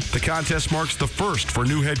Laramie. The contest marks the first for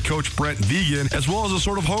new head coach Brent Vigen, as well as a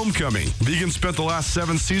sort of homecoming. Vigen spent the last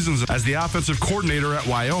 7 seasons as the offensive coordinator at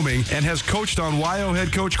Wyoming and has coached on Wyo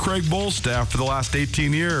head coach Craig Bohl's staff for the last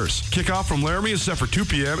 18 years. Kickoff from Laramie is set for 2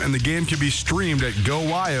 p.m. and the game can be streamed at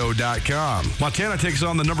GoWyo.com. Montana takes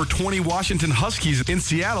on the number 20 Washington Huskies in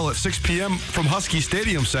Seattle at 6 p.m. from Husky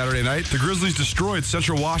Stadium Saturday night. The Grizzlies destroyed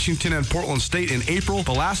Central Washington and Portland State in April.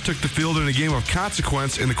 The last took the field in a game of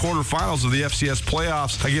consequence in the quarterfinals of the FCS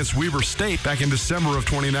playoffs against Weber State back in December of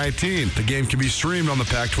 2019. The game can be streamed on the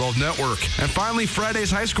Pac-12 network. And finally, Friday's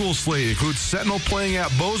high school slate includes Sentinel playing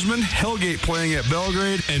at Bozeman, Hellgate playing at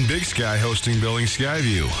Belgrade, and Big Sky hosting Billings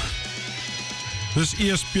Skyview. This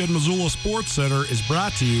ESPN Missoula Sports Center is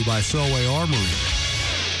brought to you by Selway Armory.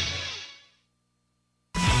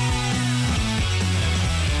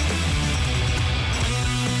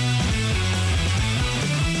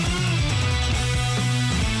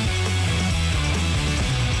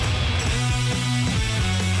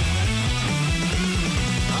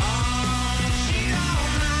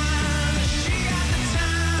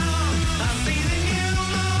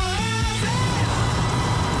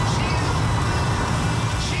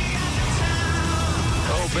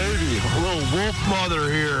 Mother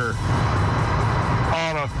here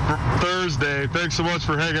on a Thursday. Thanks so much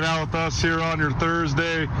for hanging out with us here on your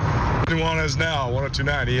Thursday. Nuanez Now,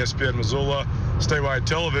 102.9 ESPN Missoula, statewide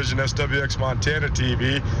television, SWX Montana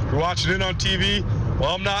TV. If you're watching in on TV,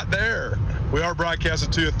 well, I'm not there. We are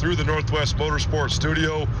broadcasting to you through the Northwest Motorsport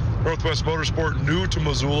studio. Northwest Motorsport, new to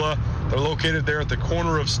Missoula. They're located there at the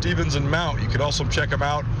corner of Stevens and Mount. You can also check them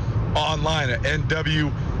out online at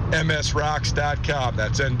nwmsrocks.com.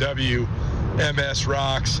 That's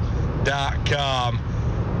nwmsrocks.com.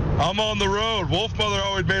 I'm on the road. Wolfmother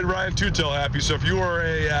always made Ryan Tutel happy. So if you are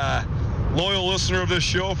a loyal listener of this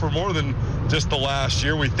show for more than just the last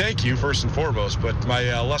year, we thank you first and foremost. But my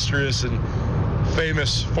illustrious and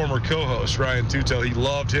famous former co-host, Ryan Tutel, he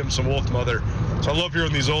loved him some Wolfmother. So I love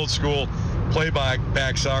hearing these old school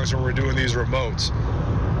playback songs when we're doing these remotes.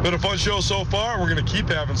 Been a fun show so far. We're going to keep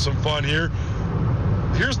having some fun here.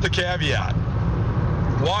 here's the caveat.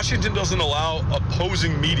 Washington doesn't allow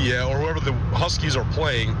opposing media or whoever the Huskies are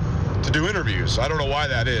playing to do interviews. I don't know why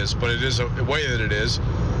that is, but it is a way that it is.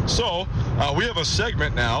 So we have a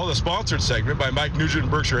segment now, the sponsored segment by Mike Nugent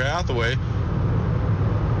and Berkshire Hathaway,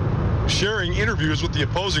 sharing interviews with the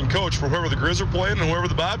opposing coach for whoever the Grizz are playing and whoever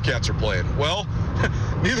the Bobcats are playing. Well,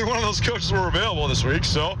 neither one of those coaches were available this week,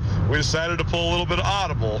 so we decided to pull a little bit of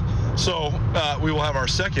audible. So we will have our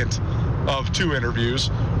second of 2 interviews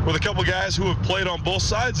with a couple guys who have played on both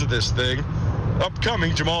sides of this thing.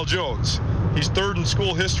 Upcoming, Jamal Jones. He's 3rd in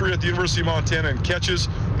school history at the University of Montana in catches,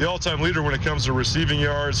 the all-time leader when it comes to receiving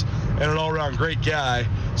yards, and an all-around great guy.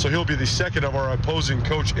 So he'll be the second of our opposing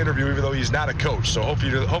coach interview, even though he's not a coach. So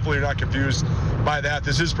hopefully you're not confused by that.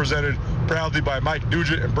 This is presented proudly by Mike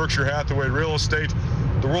Nugent and Berkshire Hathaway Real Estate.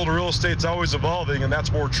 The world of real estate's always evolving, and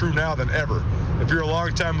that's more true now than ever. If you're a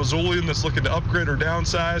longtime Missoulian that's looking to upgrade or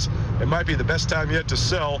downsize, it might be the best time yet to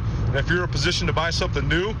sell. And if you're in a position to buy something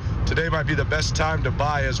new, today might be the best time to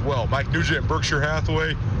buy as well. Mike Nugent and Berkshire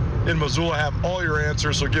Hathaway in Missoula have all your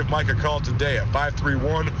answers, so give Mike a call today at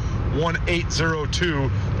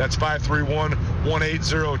 531-1802. That's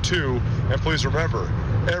 531-1802. And please remember,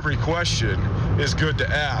 every question is good to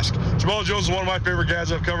ask. Jamal Jones is one of my favorite guys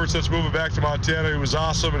I've covered since moving back to Montana. He was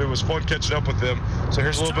awesome, and it was fun catching up with him. So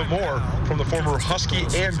here's a little bit more from the former Husky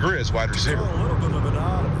and Grizz wide receiver.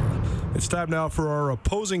 It's time now for our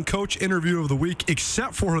opposing coach interview of the week.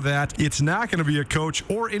 Except for that, it's not going to be a coach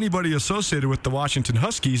or anybody associated with the Washington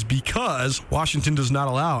Huskies because Washington does not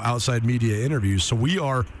allow outside media interviews. So we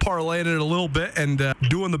are parlaying it a little bit and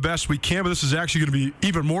doing the best we can. But this is actually going to be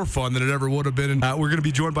even more fun than it ever would have been. And we're going to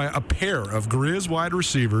be joined by a pair of Grizz wide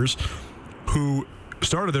receivers who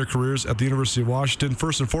started their careers at the University of Washington.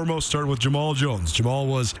 First and foremost, started with Jamal Jones. Jamal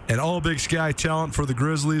was an all-Big Sky talent for the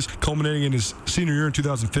Grizzlies, culminating in his senior year in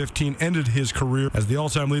 2015, ended his career as the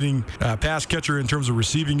all-time leading pass catcher in terms of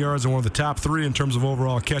receiving yards and one of the top 3 in terms of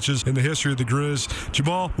overall catches in the history of the Grizz.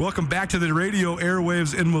 Jamal, welcome back to the radio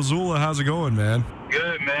airwaves in Missoula. How's it going, man?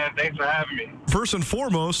 Good, man. Thanks for having me. First and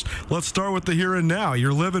foremost, let's start with the here and now.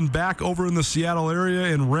 You're living back over in the Seattle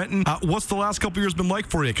area in Renton. What's the last couple years been like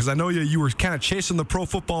for you? Because I know you were kind of chasing the pro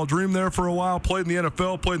football dream there for a while, played in the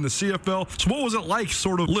NFL, played in the CFL. So what was it like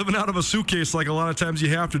sort of living out of a suitcase like a lot of times you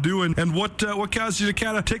have to do? And what caused you to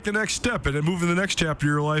kind of take the next step and move in the next chapter of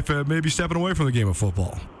your life, maybe stepping away from the game of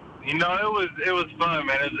football? You know, it was fun,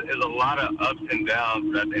 man. It was a lot of ups and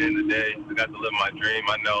downs, but at the end of the day, I got to live my dream.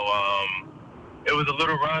 I know it was a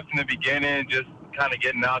little rough in the beginning, just kind of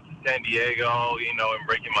getting out to San Diego, you know, and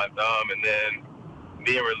breaking my thumb, and then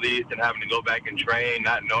being released and having to go back and train,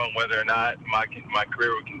 not knowing whether or not my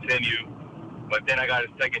career would continue. But then I got a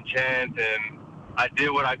second chance, and I did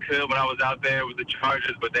what I could when I was out there with the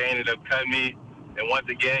Chargers, but they ended up cutting me. And once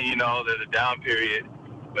again, you know, there's a down period.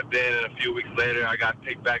 But then a few weeks later, I got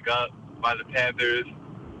picked back up by the Panthers.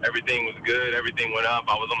 Everything was good. Everything went up.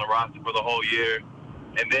 I was on the roster for the whole year.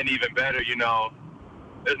 And then even better, you know,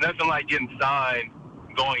 there's nothing like getting signed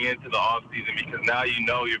going into the off season because now you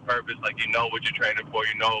know your purpose, like you know what you're training for,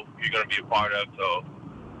 you know you're going to be a part of. So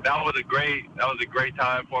that was a great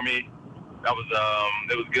time for me. It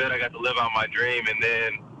was good. I got to live out my dream, and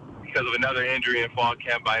then because of another injury in fall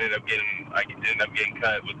camp, I ended up getting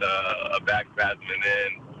cut with a back spasm, and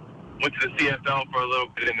then went to the CFL for a little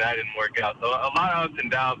bit, and that didn't work out. So a lot of ups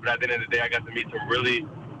and downs, but at the end of the day, I got to meet some really,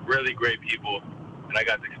 really great people, and I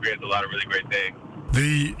got to experience a lot of really great things.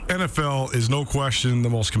 The NFL is no question the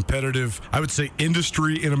most competitive, I would say,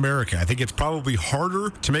 industry in America. I think it's probably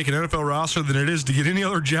harder to make an NFL roster than it is to get any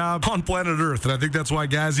other job on planet Earth. And I think that's why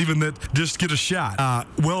guys even that just get a shot,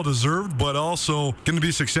 well-deserved, but also going to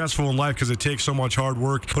be successful in life because it takes so much hard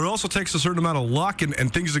work. But it also takes a certain amount of luck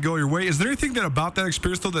and things to go your way. Is there anything about that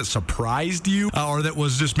experience, though, that surprised you or that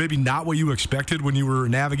was just maybe not what you expected when you were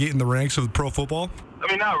navigating the ranks of pro football? I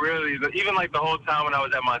mean, not really. Even like the whole time when I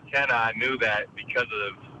was at Montana, I knew that because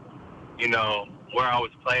of, you know, where I was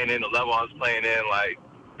playing in, the level I was playing in, like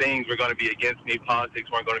things were going to be against me. Politics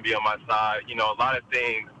weren't going to be on my side. You know, a lot of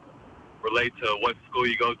things relate to what school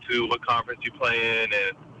you go to, what conference you play in,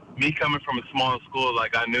 and me coming from a small school,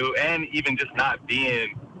 like I knew, and even just not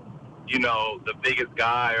being, you know, the biggest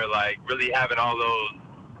guy or like really having all those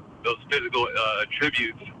physical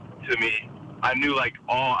attributes to me. I knew like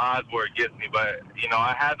all odds were against me, but you know,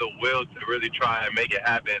 I had the will to really try and make it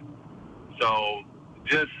happen. So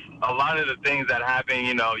just a lot of the things that happen,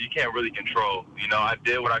 you know, you can't really control. You know, I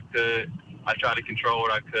did what I could. I tried to control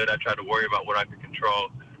what I could. I tried to worry about what I could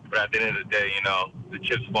control. But at the end of the day, you know, the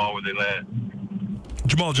chips fall where they land.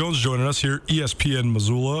 Jamal Jones joining us here, ESPN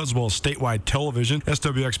Missoula, as well as statewide television,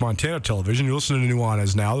 SWX Montana Television. You're listening to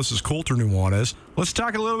Nuanez Now. This is Colter Nuanez. Let's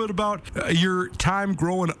talk a little bit about your time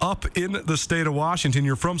growing up in the state of Washington.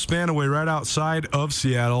 You're from Spanaway, right outside of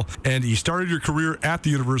Seattle, and you started your career at the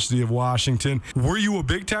University of Washington. Were you a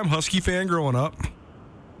big-time Husky fan growing up?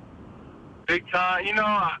 Big time.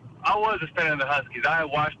 I was a fan of the Huskies. I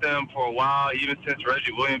had watched them for a while, even since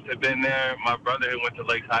Reggie Williams had been there. My brother had went to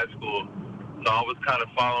Lakes High School. So I was kind of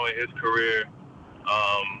following his career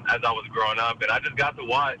as I was growing up. And I just got to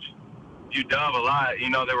watch UW a lot.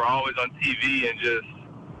 They were always on TV, and just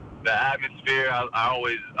the atmosphere, I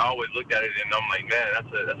always looked at it, and I'm like, man,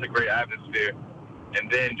 that's a great atmosphere.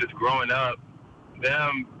 And then just growing up,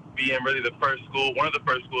 them being really one of the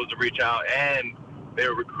first schools to reach out, and they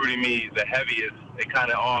were recruiting me the heaviest, it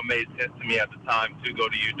kind of all made sense to me at the time to go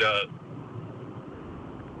to UW.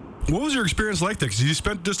 What was your experience like there? Because you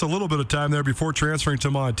spent just a little bit of time there before transferring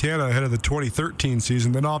to Montana ahead of the 2013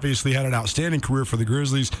 season, then obviously had an outstanding career for the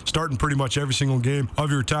Grizzlies, starting pretty much every single game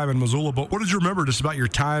of your time in Missoula. But what did you remember just about your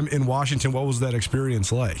time in Washington? What was that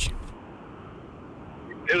experience like?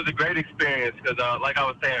 It was a great experience because, like I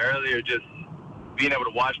was saying earlier, just being able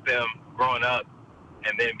to watch them growing up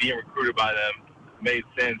and then being recruited by them made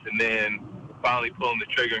sense. And then finally pulling the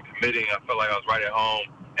trigger and committing, I felt like I was right at home.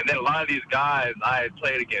 And then a lot of these guys I had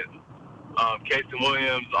played against, Casey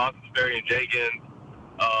Williams, Austin Sperry and Jenkins,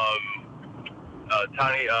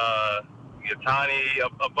 Tani, a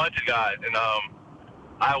bunch of guys. And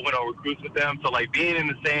I went on recruits with them. So, like, being in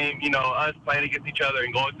the same, us playing against each other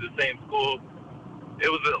and going to the same school,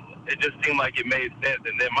 it just seemed like it made sense.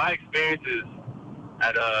 And then my experiences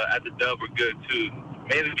at the Dub were good, too,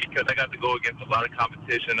 mainly because I got to go against a lot of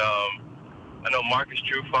competition. I know Marcus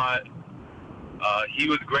Trufant. He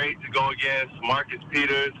was great to go against. Marcus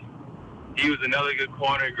Peters, he was another good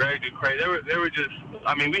corner. Greg Ducray. They were just,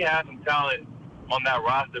 we had some talent on that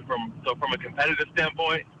roster. From a competitive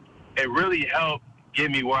standpoint, it really helped get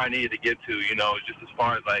me where I needed to get to, just as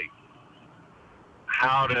far as like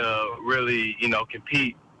how to really,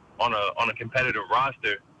 compete on a competitive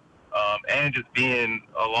roster. And just being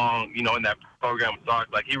along, in that program with Sark,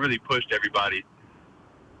 like he really pushed everybody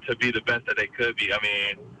to be the best that they could be.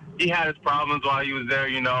 He had his problems while he was there,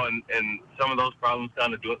 and some of those problems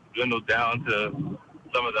kind of dwindled down to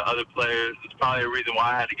some of the other players. It's probably a reason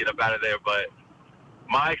why I had to get up out of there. But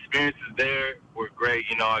my experiences there were great.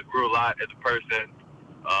 I grew a lot as a person.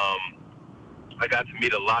 I got to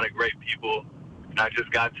meet a lot of great people. And I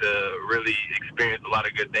just got to really experience a lot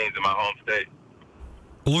of good things in my home state.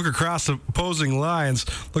 Look across the opposing lines,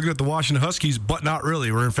 looking at the Washington Huskies, but not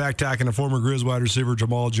really. We're, in fact, talking to former Grizz wide receiver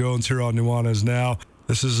Jamal Jones here on Nuanez Now.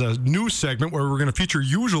 This is a new segment where we're going to feature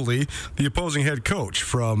usually the opposing head coach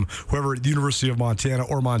from whoever at the University of Montana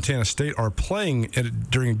or Montana State are playing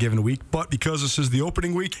during a given week. But because this is the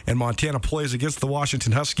opening week and Montana plays against the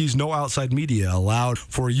Washington Huskies, no outside media allowed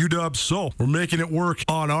for UW. So we're making it work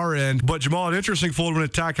on our end. But Jamal, an interesting fold when to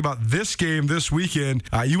talk about this game this weekend.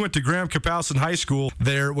 You went to Graham Kapowsin High School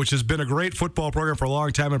there, which has been a great football program for a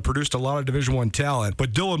long time and produced a lot of Division I talent.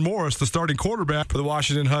 But Dylan Morris, the starting quarterback for the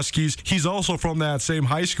Washington Huskies, he's also from that same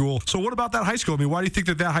high school. So what about that high school? Why do you think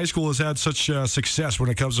that high school has had such success when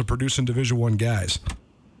it comes to producing Division I guys?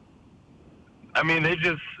 They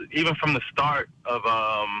just, even from the start of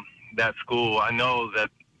that school, I know that,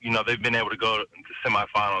 they've been able to go to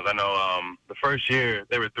semifinals. I know the first year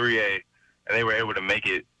they were 3A, and they were able to make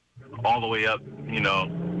it all the way up,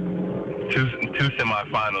 two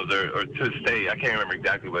semifinals or to state. I can't remember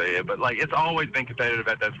exactly what it is, but it's always been competitive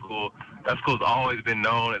at that school. That school's always been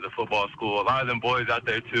known as a football school. A lot of them boys out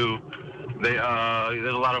there too. There's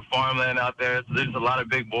a lot of farmland out there, so there's a lot of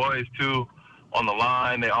big boys too on the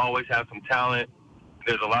line. They always have some talent.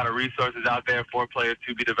 There's a lot of resources out there for players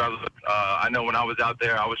to be developed. I know when I was out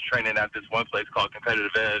there, I was training at this one place called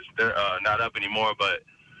Competitive Edge. They're not up anymore, but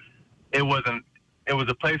it was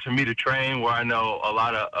a place for me to train where I know a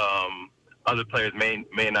lot of other players may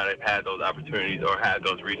not have had those opportunities or had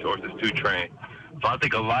those resources to train. So I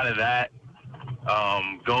think a lot of that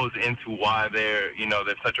goes into why they're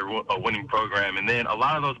such a winning program. And then a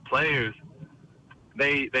lot of those players,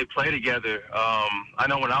 they play together. I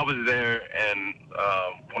know when I was there and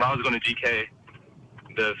when I was going to GK,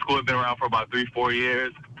 the school had been around for about 3-4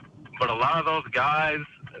 years. But a lot of those guys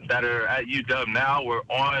that are at UW now were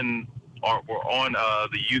on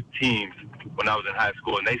the youth teams when I was in high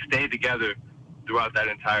school, and they stayed together throughout that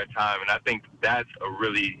entire time. And I think that's a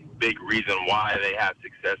really big reason why they have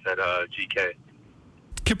success at GK.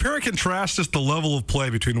 compare and contrast just the level of play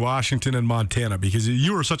between Washington and Montana, because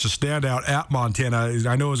you were such a standout at Montana.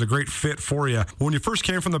 I know it was a great fit for you. When you first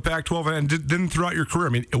came from the Pac-12 and then throughout your career, I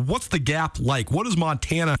mean, what's the gap like? What is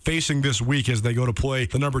Montana facing this week as they go to play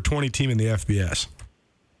the number 20 team in the FBS?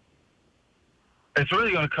 It's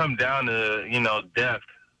really going to come down to, depth.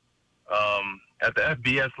 At the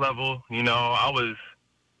FBS level, I was,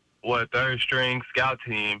 third string scout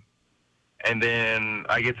team. And then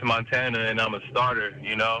I get to Montana and I'm a starter,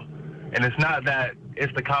 And it's not that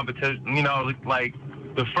it's the competition, like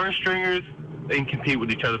the first stringers, they can compete with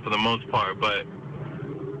each other for the most part. But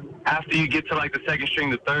after you get to like the second string,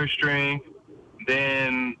 the third string,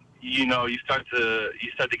 then, you start to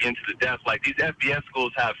get into the depth. Like these FBS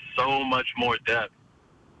schools have so much more depth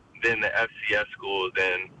than the FCS schools.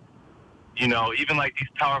 And, even like these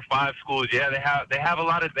Power 5 schools, they have a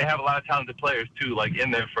lot of talented players too, like in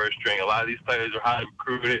their first string. A lot of these players are highly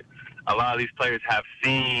recruited. A lot of these players have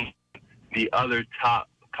seen the other top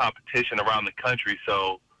competition around the country.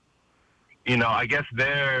 So, I guess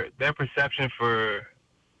their perception for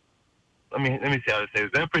let me see how to say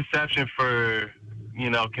this. Their perception for,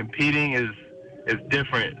 competing is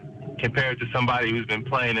different compared to somebody who's been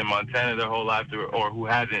playing in Montana their whole life or who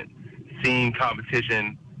hasn't seen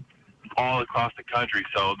competition all across the country.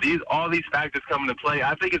 So all these factors come into play.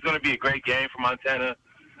 I think it's going to be a great game for Montana,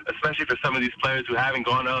 especially for some of these players who haven't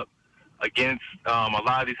gone up against a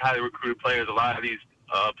lot of these highly recruited players, a lot of these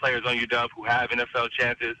players on UW who have NFL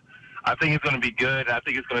chances. I think it's going to be good. I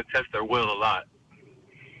think it's going to test their will a lot.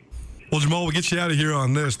 Well, Jamal, we'll get you out of here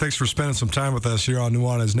on this. Thanks for spending some time with us here on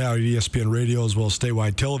Nuanez Now, ESPN Radio, as well as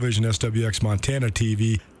statewide television, SWX Montana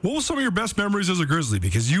TV. What was some of your best memories as a Grizzly?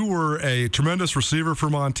 Because you were a tremendous receiver for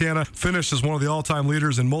Montana, finished as one of the all-time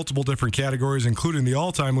leaders in multiple different categories, including the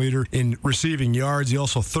all-time leader in receiving yards. You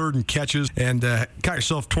also third in catches and got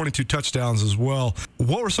yourself 22 touchdowns as well.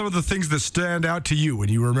 What were some of the things that stand out to you when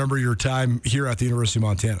you remember your time here at the University of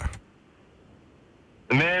Montana?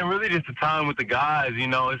 Man, really just the time with the guys.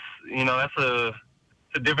 That's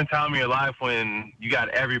a different time in your life when you got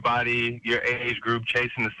everybody, your age group,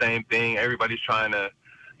 chasing the same thing. Everybody's trying to,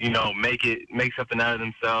 make something out of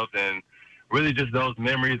themselves. And really just those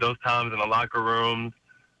memories, those times in the locker rooms,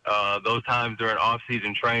 those times during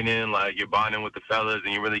off-season training, like you're bonding with the fellas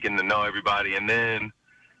and you're really getting to know everybody. And then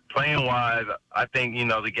playing-wise, I think,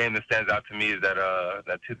 the game that stands out to me is that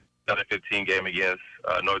 2015 game against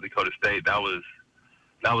North Dakota State. That was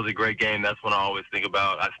a great game. That's one I always think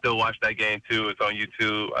about. I still watch that game, too. It's on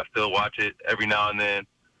YouTube. I still watch it every now and then.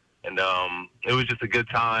 And it was just a good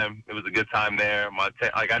time. It was a good time there.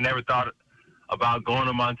 I never thought about going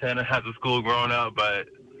to Montana as a school growing up, but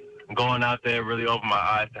going out there really opened my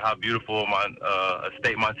eyes to how beautiful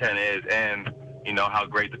state Montana is and, how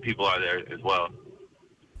great the people are there as well.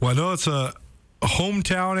 Well, I know it's a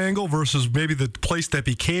hometown angle versus maybe the place that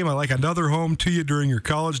became like another home to you during your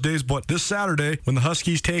college days. But this Saturday, when the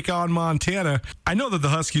Huskies take on Montana, I know that the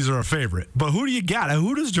Huskies are a favorite. But who do you got?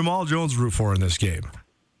 Who does Jamal Jones root for in this game?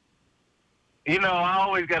 I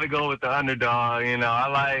always got to go with the underdog.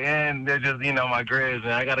 And they're just, my Grizz.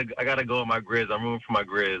 And I gotta go with my Grizz. I'm rooting for my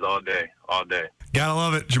Grizz all day. Gotta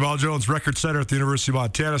love it. Jamal Jones, record setter at the University of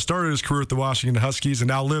Montana, started his career at the Washington Huskies and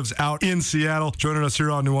now lives out in Seattle. Joining us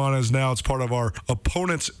here on Nuanez Now. It's part of our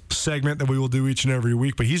opponents segment that we will do each and every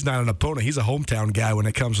week, but he's not an opponent. He's a hometown guy when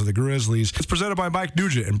it comes to the Grizzlies. It's presented by Mike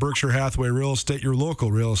Nugent and Berkshire Hathaway Real Estate, your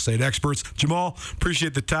local real estate experts. Jamal,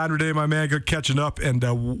 appreciate the time today, my man. Good catching up, and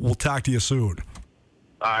we'll talk to you soon.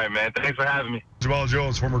 All right, man. Thanks for having me. Jamal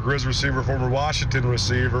Jones, former Grizz receiver, former Washington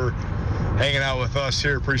receiver, hanging out with us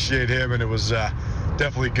here. Appreciate him, and it was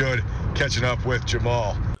definitely good catching up with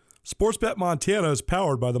Jamal. Sportsbet Montana is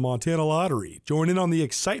powered by the Montana Lottery. Join in on the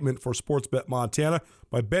excitement for Sportsbet Montana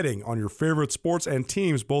by betting on your favorite sports and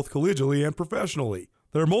teams both collegially and professionally.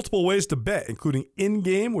 There are multiple ways to bet, including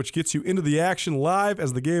in-game, which gets you into the action live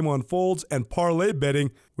as the game unfolds, and parlay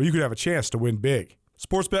betting, where you could have a chance to win big.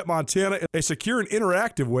 Sportsbet Montana is a secure and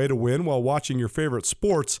interactive way to win while watching your favorite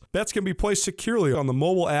sports. Bets can be placed securely on the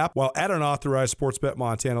mobile app while at an authorized Sportsbet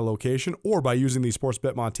Montana location or by using the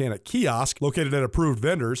Sportsbet Montana kiosk located at approved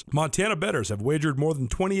vendors. Montana bettors have wagered more than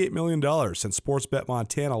 $28 million since Sportsbet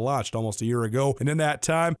Montana launched almost a year ago, and in that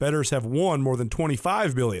time, bettors have won more than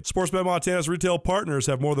 $25 million. Sportsbet Montana's retail partners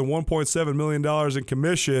have more than $1.7 million in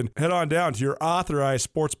commission. Head on down to your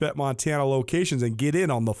authorized Sportsbet Montana locations and get in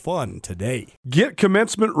on the fun today. Get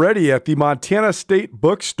commencement ready at the Montana State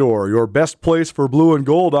Bookstore, your best place for blue and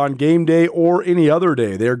gold on game day or any other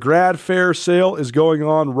day. Their grad fair sale is going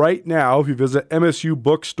on right now if you visit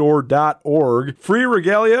msubookstore.org. Free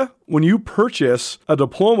regalia when you purchase a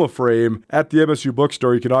diploma frame at the MSU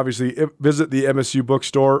Bookstore. You can obviously visit the MSU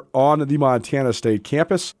Bookstore on the Montana State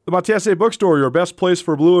campus. The Montana State Bookstore, your best place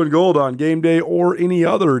for blue and gold on game day or any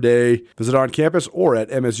other day. Visit on campus or at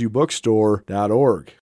msubookstore.org.